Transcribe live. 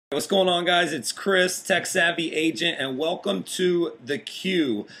What's going on, guys? It's Chris, Tech Savvy Agent, and welcome to The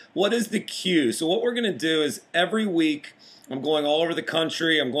Q. What is The Q? So what we're going to do is every week I'm going all over the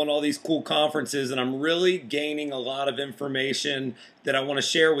country. I'm going to all these cool conferences, and I'm really gaining a lot of information that I want to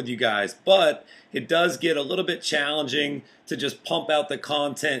share with you guys. But it does get a little bit challenging to just pump out the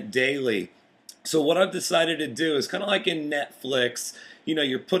content daily. So what I've decided to do is kind of like in Netflix,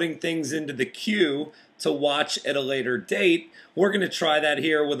 you're putting things into the queue to watch at a later date. We're going to try that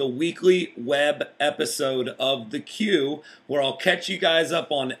here with a weekly web episode of The Q, where I'll catch you guys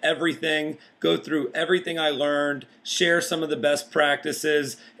up on everything, go through everything I learned, share some of the best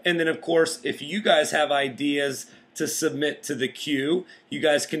practices, and then of course, if you guys have ideas to submit to The Q, you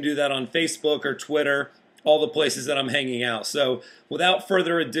guys can do that on Facebook or Twitter, all the places that I'm hanging out. So without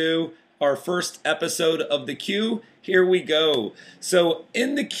further ado, our first episode of The Q, here we go. So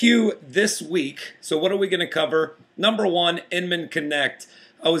in The Q this week, so what are we going to cover? Number one, Inman Connect.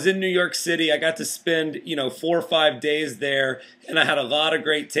 I was in New York City. I got to spend, 4 or 5 days there, and I had a lot of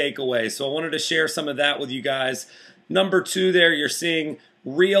great takeaways. So I wanted to share some of that with you guys. Number two there, you're seeing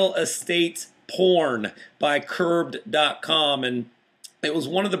Real Estate Porn by Curbed.com, and it was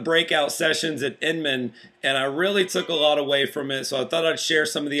one of the breakout sessions at Inman, and I really took a lot away from it, so I thought I'd share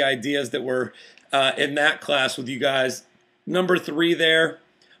some of the ideas that were in that class with you guys. Number three there,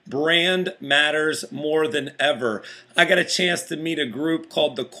 brand matters more than ever. I got a chance to meet a group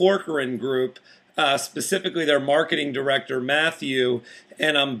called the Corcoran Group, specifically their marketing director, Matthew,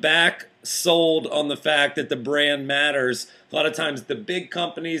 and I'm back sold on the fact that the brand matters. A lot of times the big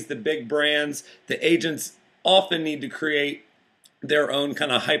companies, the big brands, the agents often need to create their own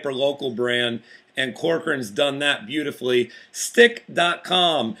kind of hyper-local brand, and Corcoran's done that beautifully.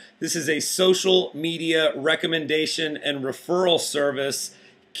 Stick.com. This is a social media recommendation and referral service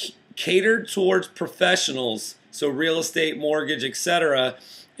catered towards professionals, so real estate, mortgage, etc.,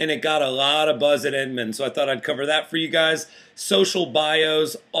 and it got a lot of buzz at Inman, so I thought I'd cover that for you guys. Social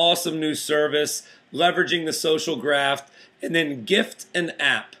Bios, awesome new service, leveraging the social graph, and then Gift an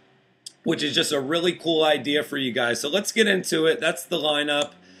App, which is just a really cool idea for you guys. So let's get into it. That's the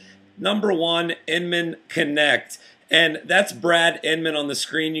lineup. Number one, Inman Connect. And that's Brad Inman on the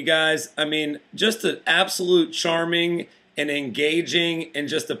screen, you guys. I mean, just an absolute charming and engaging and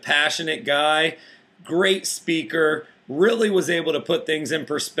just a passionate guy. Great speaker. Really was able to put things in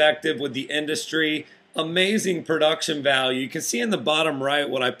perspective with the industry. Amazing production value. You can see in the bottom right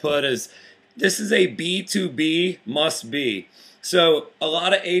what I put is, this is a B2B must be. So a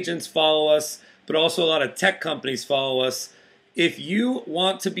lot of agents follow us, but also a lot of tech companies follow us. If you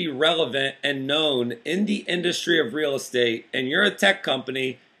want to be relevant and known in the industry of real estate and you're a tech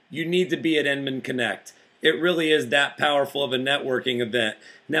company, you need to be at Inman Connect. It really is that powerful of a networking event.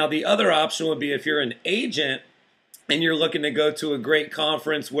 Now, the other option would be if you're an agent and you're looking to go to a great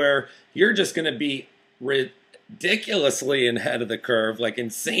conference where you're just going to be ridiculously ahead of the curve, like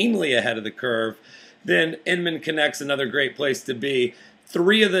insanely ahead of the curve, then Inman Connect's another great place to be.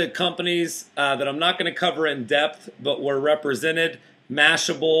 Three of the companies that I'm not going to cover in depth, but were represented,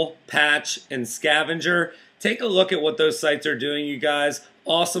 Mashable, Patch, and Scavenger. Take a look at what those sites are doing, you guys.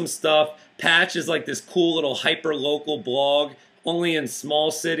 Awesome stuff. Patch is like this cool little hyper-local blog, only in small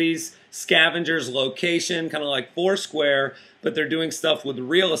cities. Scavenger's location, kind of like Foursquare, but they're doing stuff with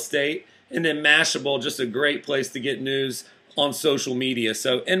real estate. And then Mashable, just a great place to get news on social media.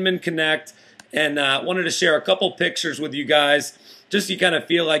 So Inman Connect. And wanted to share a couple pictures with you guys, just so you kind of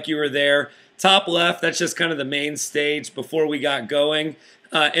feel like you were there. Top left, that's just kind of the main stage before we got going.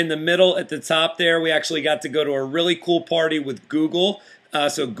 In the middle at the top there, we actually got to go to a really cool party with Google.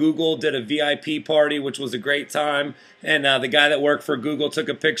 So Google did a VIP party, which was a great time. And the guy that worked for Google took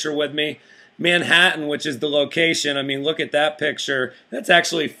a picture with me. Manhattan, which is the location, I mean, look at that picture. That's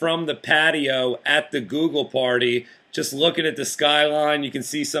actually from the patio at the Google party. Just looking at the skyline, you can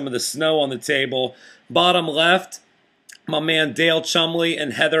see some of the snow on the table. Bottom left, my man Dale Chumley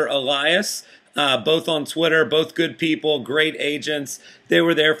and Heather Elias, both on Twitter, both good people, great agents. They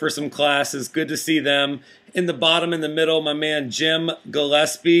were there for some classes. Good to see them. In the bottom in the middle, my man Jim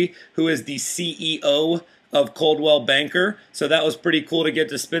Gillespie, who is the CEO of Coldwell Banker. So that was pretty cool to get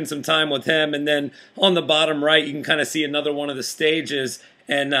to spend some time with him. And then on the bottom right, you can kind of see another one of the stages.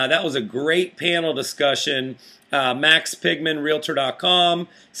 And that was a great panel discussion. Max Pigman, Realtor.com,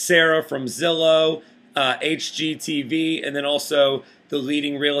 Sarah from Zillow, HGTV, and then also the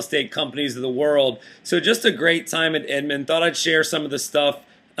leading real estate companies of the world. So just a great time at Inman. Thought I'd share some of the stuff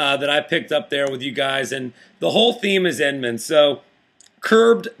that I picked up there with you guys. And the whole theme is Inman. So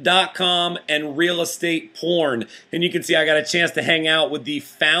Curbed.com and Real Estate Porn. And you can see I got a chance to hang out with the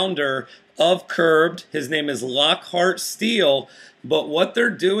founder of Curbed. His name is Lockhart Steele. But what they're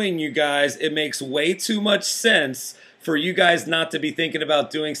doing, you guys, it makes way too much sense for you guys not to be thinking about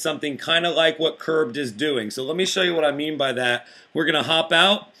doing something kind of like what Curbed is doing. So let me show you what I mean by that. We're going to hop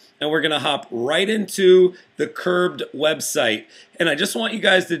out and we're going to hop right into the Curbed website. And I just want you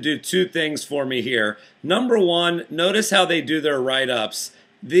guys to do two things for me here. Number one, notice how they do their write-ups.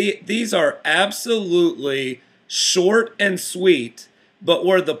 These are absolutely short and sweet. But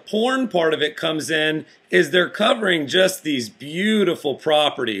where the porn part of it comes in is they're covering just these beautiful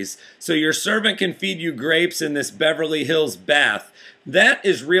properties. So your servant can feed you grapes in this Beverly Hills bath. That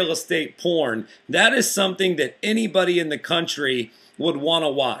is real estate porn. That is something that anybody in the country would want to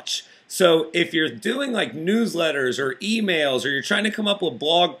watch. So if you're doing like newsletters or emails or you're trying to come up with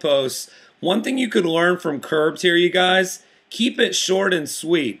blog posts, one thing you could learn from Curbed here, you guys, keep it short and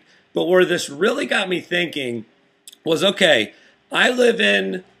sweet. But where this really got me thinking was, okay, I live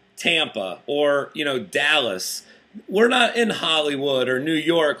in Tampa or, Dallas. We're not in Hollywood or New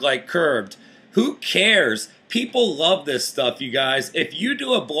York like Curbed. Who cares? People love this stuff, you guys. If you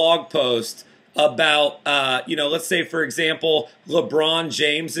do a blog post about, let's say, for example, LeBron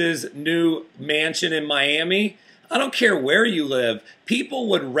James's new mansion in Miami, I don't care where you live. People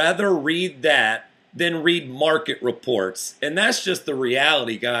would rather read that than read market reports. And that's just the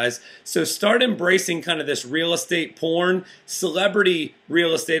reality, guys. So start embracing kind of this real estate porn, celebrity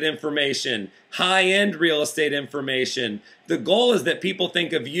real estate information, high-end real estate information. The goal is that people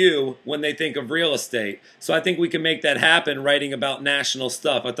think of you when they think of real estate. So I think we can make that happen writing about national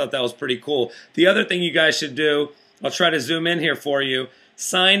stuff. I thought that was pretty cool. The other thing you guys should do, I'll try to zoom in here for you,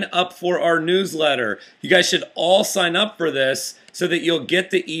 sign up for our newsletter. You guys should all sign up for this so that you'll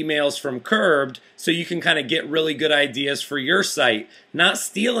get the emails from Curbed so you can kind of get really good ideas for your site. Not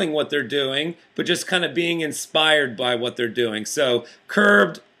stealing what they're doing, but just kind of being inspired by what they're doing. So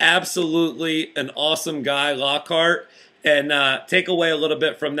Curbed, absolutely an awesome guy, Lockhart. And take away a little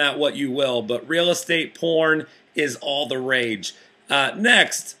bit from that what you will. But real estate porn is all the rage.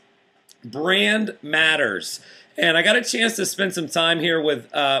 Next, Brand Matters. And I got a chance to spend some time here with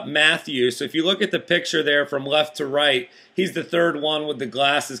Matthew. So if you look at the picture there from left to right, he's the third one with the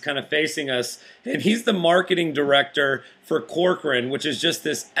glasses kind of facing us. And he's the marketing director for Corcoran, which is just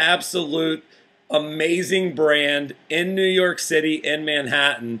this absolute amazing brand in New York City, in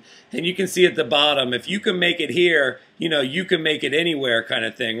Manhattan. And you can see at the bottom, if you can make it here, you can make it anywhere kind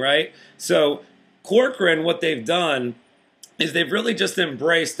of thing, right? So Corcoran, what they've done is they've really just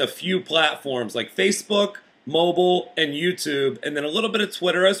embraced a few platforms like Facebook, mobile, and YouTube, and then a little bit of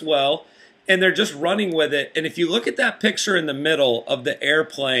Twitter as well, and they're just running with it. And if you look at that picture in the middle of the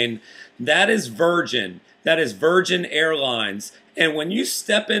airplane, that is Virgin. That is Virgin Airlines. And when you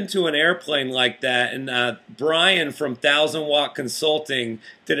step into an airplane like that, and Brian from 1000 Watt Consulting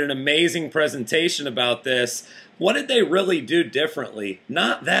did an amazing presentation about this, what did they really do differently?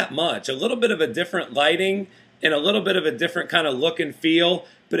 Not that much. A little bit of a different lighting and a little bit of a different kind of look and feel,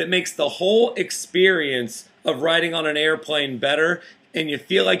 but it makes the whole experience of riding on an airplane better, and you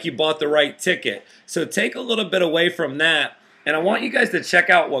feel like you bought the right ticket. So take a little bit away from that, and I want you guys to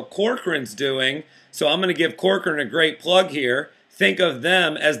check out what Corcoran's doing. So I'm going to give Corcoran a great plug here. Think of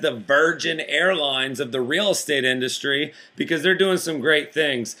them as the Virgin Airlines of the real estate industry because they're doing some great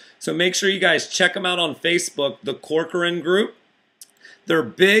things. So make sure you guys check them out on Facebook, the Corcoran Group. They're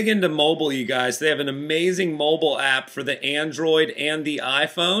big into mobile, you guys. They have an amazing mobile app for the Android and the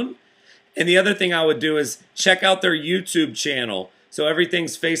iPhone. And the other thing I would do is check out their YouTube channel. So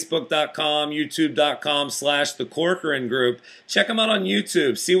everything's facebook.com, youtube.com/the Corcoran Group. Check them out on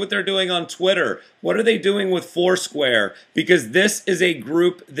YouTube. See what they're doing on Twitter. What are they doing with Foursquare? Because this is a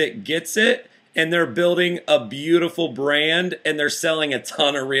group that gets it, and they're building a beautiful brand, and they're selling a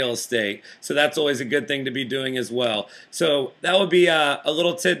ton of real estate. So that's always a good thing to be doing as well. So that would be a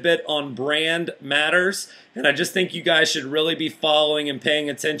little tidbit on Brand Matters. And I just think you guys should really be following and paying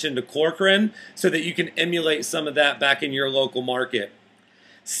attention to Corcoran so that you can emulate some of that back in your local market.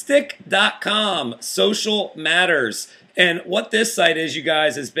 Stick.com, Social Matters. And what this site is, you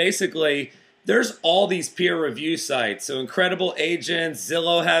guys, is basically there's all these peer review sites. So Incredible Agents,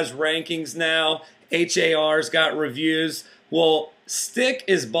 Zillow has rankings now, HAR's got reviews. Well, Stick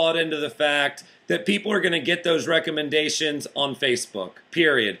is bought into the fact that people are going to get those recommendations on Facebook,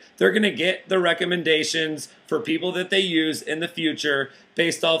 period. They're going to get the recommendations for people that they use in the future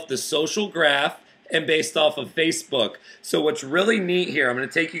based off the social graph and based off of Facebook. So what's really neat here, I'm going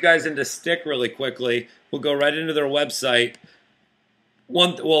to take you guys into Stick really quickly. We'll go right into their website.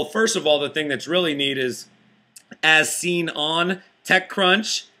 Well, first of all, the thing that's really neat is as seen on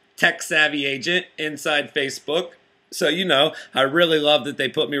TechCrunch, Tech Savvy Agent inside Facebook. So, I really love that they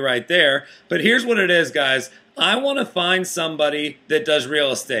put me right there. But here's what it is, guys. I want to find somebody that does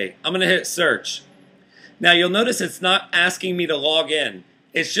real estate. I'm going to hit search. Now, you'll notice it's not asking me to log in.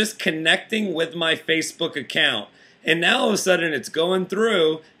 It's just connecting with my Facebook account. And now all of a sudden it's going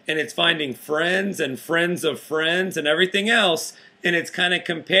through and it's finding friends and friends of friends and everything else. And it's kind of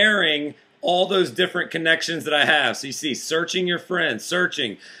comparing all those different connections that I have. So you see, searching your friends,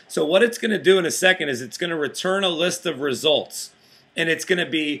 searching. So what it's going to do in a second is it's going to return a list of results. And it's going to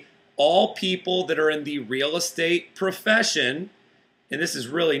be all people that are in the real estate profession. And this is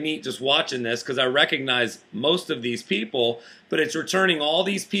really neat just watching this because I recognize most of these people, but it's returning all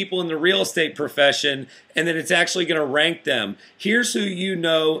these people in the real estate profession, and then it's actually going to rank them. Here's who you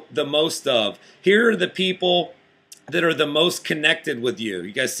know the most of. Here are the people that are the most connected with you.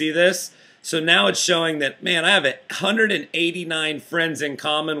 You guys see this? So now it's showing that, man, I have 189 friends in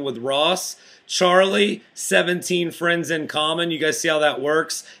common with Ross. Charlie, 17 friends in common. You guys see how that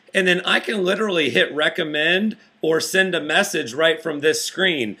works? And then I can literally hit recommend or send a message right from this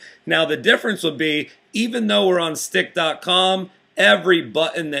screen. Now the difference would be, even though we're on stick.com, every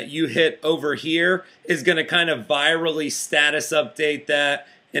button that you hit over here is going to kind of virally status update that,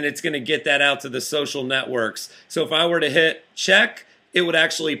 and it's going to get that out to the social networks. So if I were to hit check, it would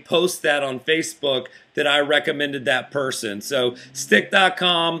actually post that on Facebook that I recommended that person. So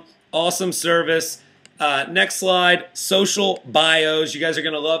stick.com, awesome service. Next slide, social bios. You guys are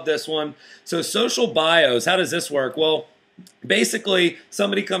going to love this one. So social bios, how does this work? Well, basically,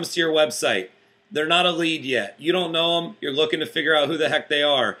 somebody comes to your website. They're not a lead yet. You don't know them. You're looking to figure out who the heck they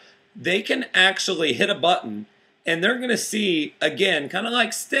are. They can actually hit a button, and they're going to see, again, kind of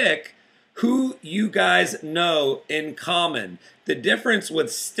like Stick, who you guys know in common. The difference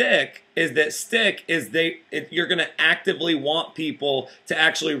with Stick is that Stick is you're going to actively want people to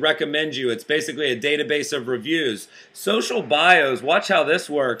actually recommend you. It's basically a database of reviews. Social bios, watch how this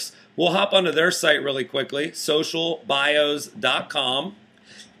works. We'll hop onto their site really quickly, socialbios.com.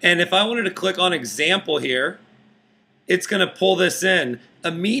 And if I wanted to click on example here, it's going to pull this in.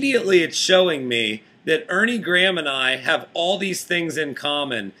 Immediately it's showing me that Ernie Graham and I have all these things in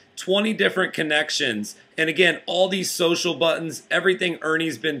common, 20 different connections, and again, all these social buttons, everything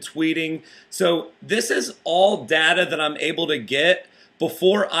Ernie's been tweeting. So this is all data that I'm able to get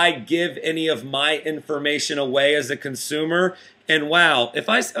before I give any of my information away as a consumer. And wow,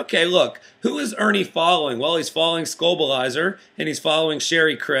 okay, look, who is Ernie following? Well, he's following Scobalizer, and he's following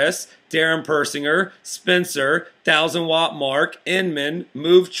Sherry Chris, Darren Persinger, Spencer, 1000 Watt Mark, Inman,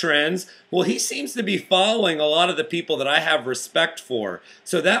 Move Trends. Well, he seems to be following a lot of the people that I have respect for.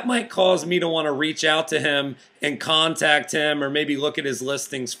 So that might cause me to want to reach out to him and contact him, or maybe look at his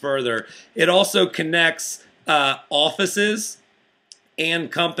listings further. It also connects offices and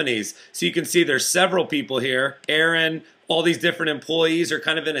companies. So you can see there's several people here. Aaron, all these different employees are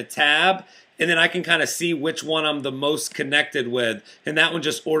kind of in a tab, and then I can kind of see which one I'm the most connected with. And that one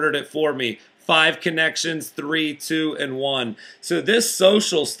just ordered it for me. 5 connections, 3, 2, and 1. So this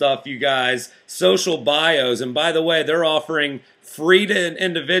social stuff, you guys, social bios, and by the way, they're offering free to an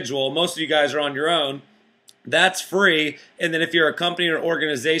individual. Most of you guys are on your own. That's free. And then if you're a company or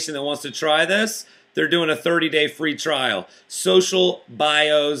organization that wants to try this, they're doing a 30-day free trial,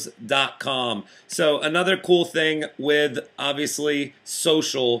 socialbios.com. So another cool thing with, obviously,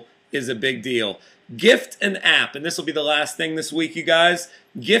 social is a big deal. Gift an app, and this will be the last thing this week, you guys.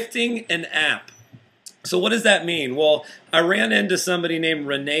 Gifting an app. So what does that mean? Well, I ran into somebody named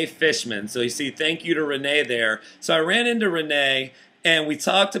Renee Fishman. So you see, thank you to Renee there. So I ran into Renee, and we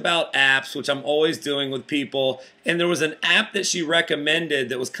talked about apps, which I'm always doing with people. And there was an app that she recommended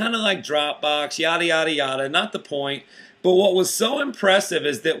that was kind of like Dropbox, yada, yada, yada. Not the point. But what was so impressive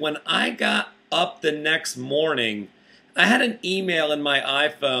is that when I got up the next morning, I had an email in my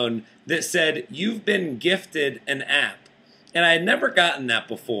iPhone that said, "You've been gifted an app." And I had never gotten that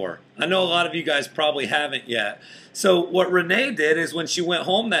before. I know a lot of you guys probably haven't yet. So what Renee did is when she went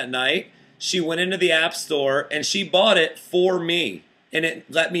home that night, she went into the App Store and she bought it for me. And it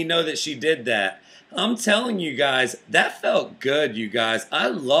let me know that she did that. I'm telling you guys, that felt good, you guys. I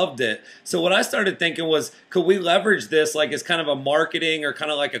loved it. So what I started thinking was, could we leverage this like as kind of a marketing or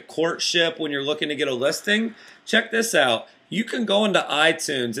kind of like a courtship when you're looking to get a listing? Check this out. You can go into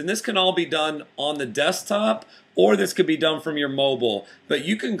iTunes, and this can all be done on the desktop, or this could be done from your mobile. But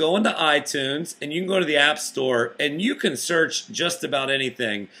you can go into iTunes, and you can go to the App Store, and you can search just about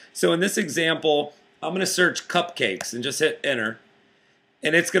anything. So in this example, I'm going to search cupcakes and just hit enter.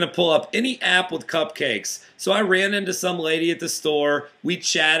 and it's going to pull up any app with cupcakes. So I ran into some lady at the store, we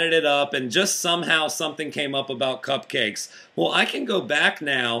chatted it up, and just somehow something came up about cupcakes. Well, I can go back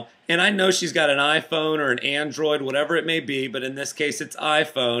now, and I know she's got an iPhone or an Android, whatever it may be, but in this case it's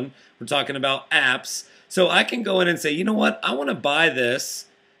iPhone. We're talking about apps. So I can go in and say, you know what, I want to buy this,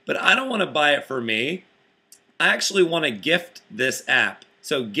 but I don't want to buy it for me. I actually want to gift this app.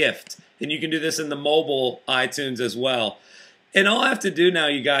 So gift. And you can do this in the mobile iTunes as well. And all I have to do now,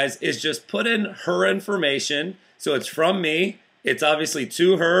 you guys, is just put in her information. So it's from me. It's obviously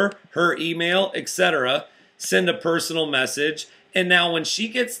to her, her email, etc. Send a personal message. And now when she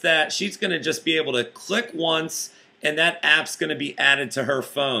gets that, she's going to just be able to click once, and that app's going to be added to her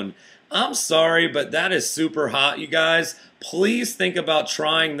phone. I'm sorry, but that is super hot, you guys. Please think about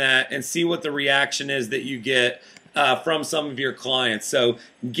trying that and see what the reaction is that you get from some of your clients. So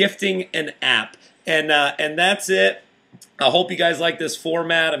gifting an app. And that's it. I hope you guys like this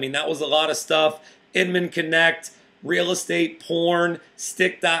format. I mean, that was a lot of stuff. Inman Connect, real estate porn,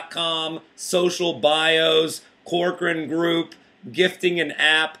 stick.com, social bios, Corcoran Group, gifting an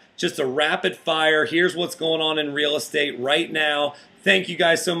app, just a rapid fire. Here's what's going on in real estate right now. Thank you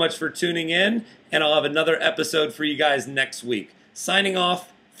guys so much for tuning in, and I'll have another episode for you guys next week. Signing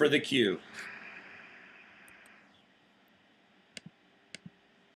off for The Q.